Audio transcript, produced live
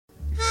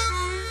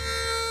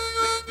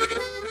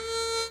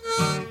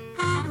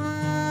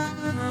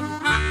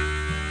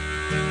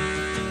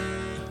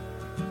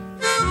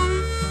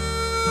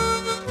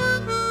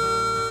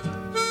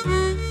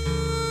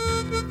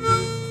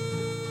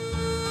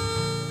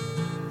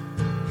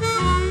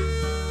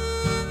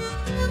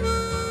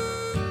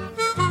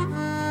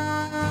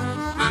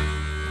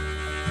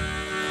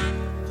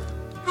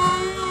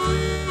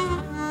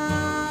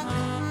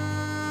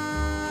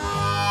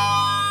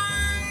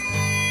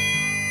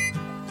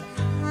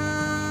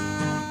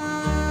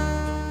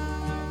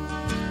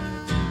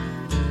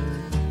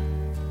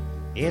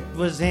It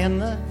was in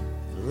the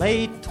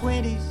late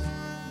 20s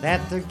that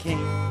there came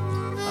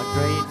a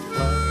great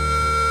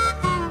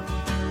flood.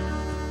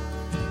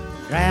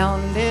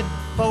 Drowned it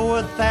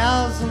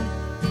 4,000,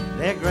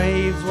 their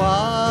graves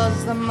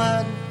was the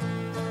mud.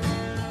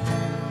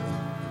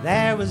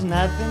 There was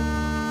nothing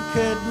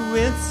could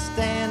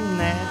withstand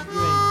that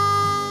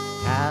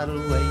great tidal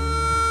wave.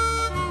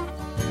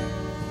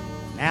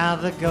 Now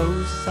the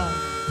ghosts of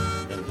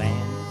the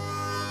land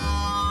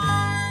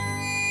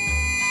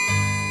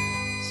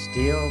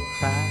still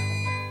cry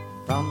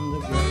from the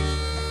grave.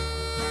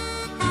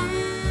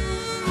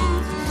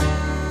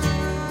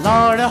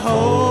 Lord,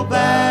 hold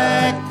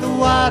back the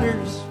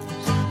waters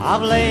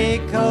of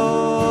Lake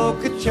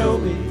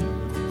Okeechobee,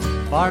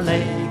 for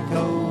Lake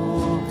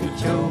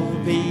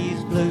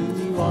Okeechobee's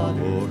blue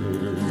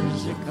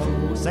waters are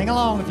cold. Sing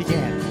along if you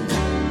can.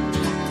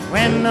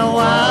 When the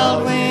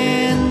wild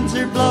winds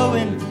are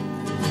blowing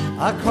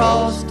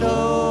across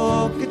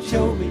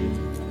Okeechobee,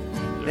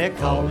 they're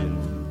calling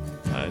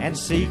and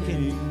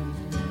seeking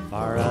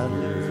for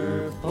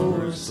other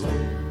poor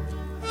souls.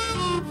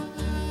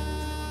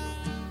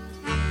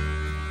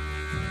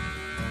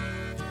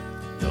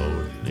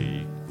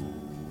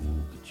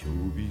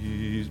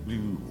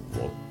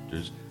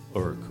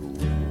 Are cool.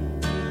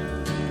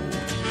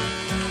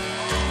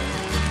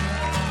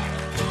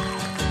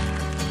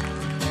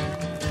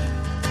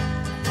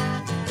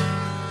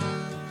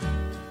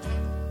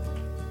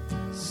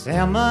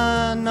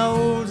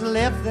 Seminoles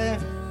left there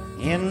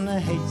in the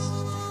haste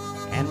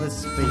and with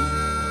speed.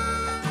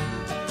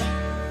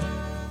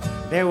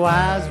 Their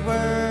wise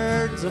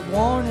words of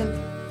warning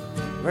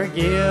were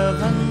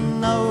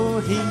given no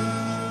heed.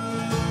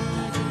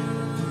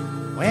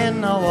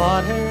 When the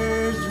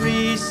waters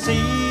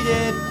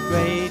receded,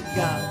 great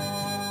God,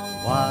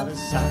 what a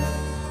sight.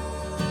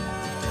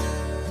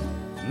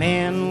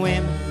 Men,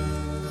 women,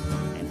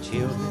 and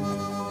children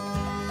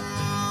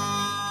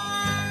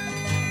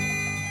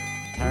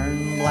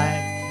turned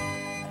black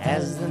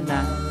as the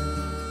night.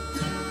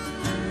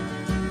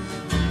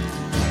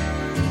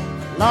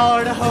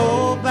 Lord,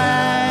 hold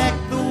back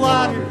the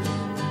waters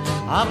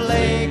of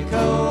Lake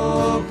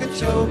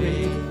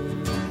Okeechobee,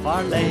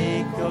 for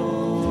Lake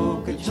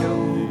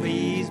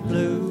Okeechobee's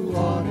blue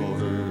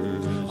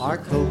waters are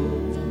cold.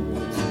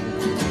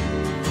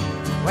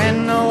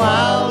 When the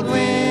wild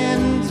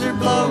winds are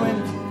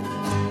blowing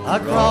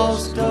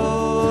across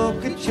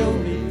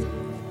Okeechobee,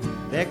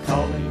 they're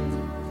calling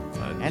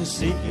and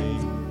seeking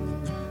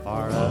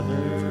for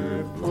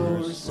other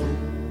poor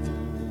souls.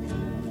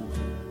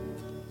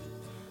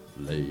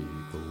 Lake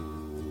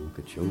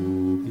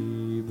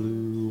Okeechobee,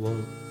 blue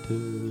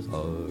waters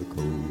are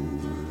cold.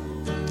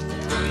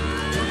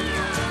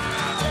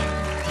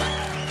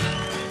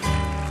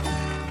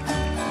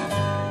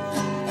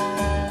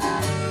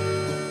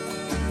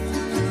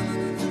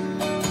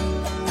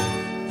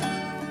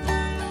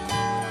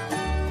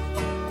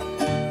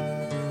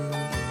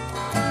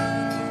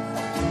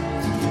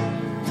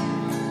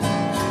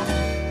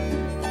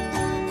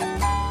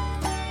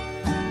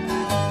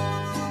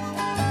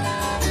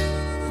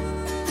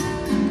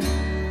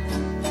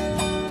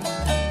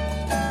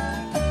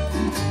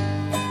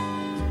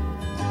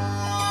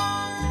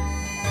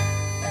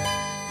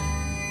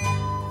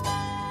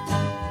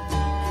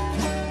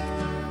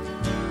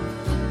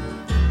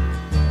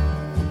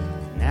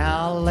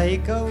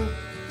 Lake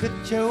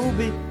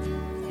Okeechobee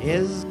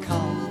is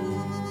calm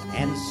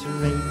and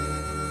serene.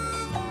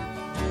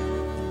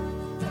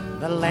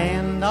 The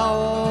land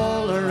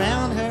all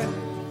around her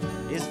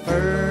is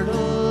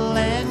fertile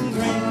and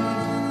green.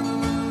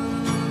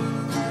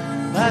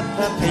 But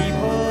the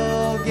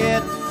people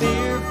get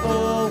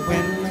fearful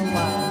when the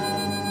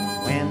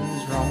wild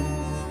winds roam.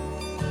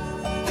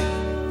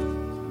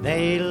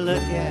 They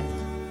look at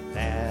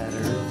that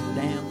earth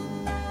dam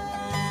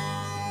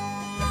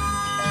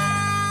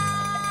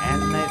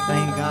and they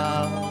think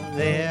of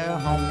their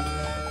home.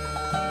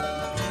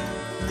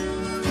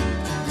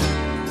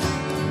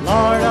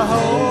 Lord,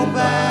 hold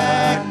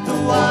back the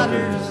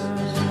waters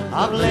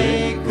of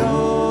Lake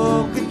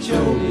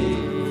Okeechobee,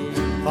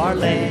 for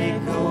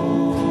Lake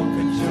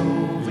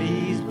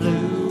Okeechobee's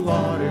blue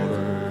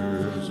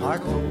waters are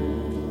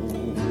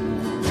cold.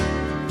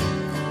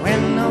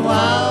 When the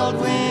wild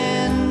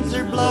winds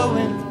are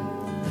blowing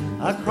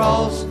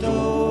across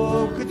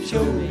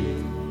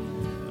Okeechobee,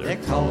 they're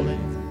calling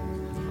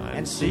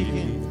and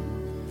seeking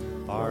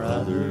for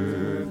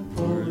other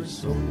poor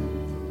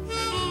souls.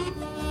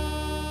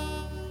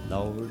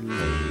 Lord,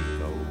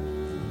 Lake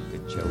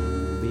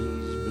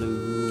Okeechobee's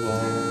blue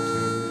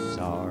waters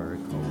are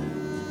cold.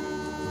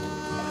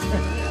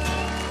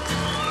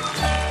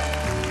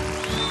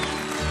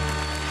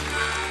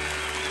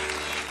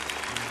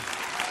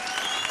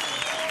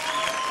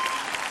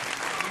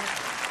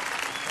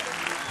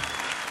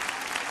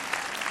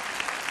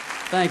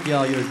 Thank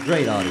y'all. You're a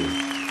great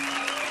audience.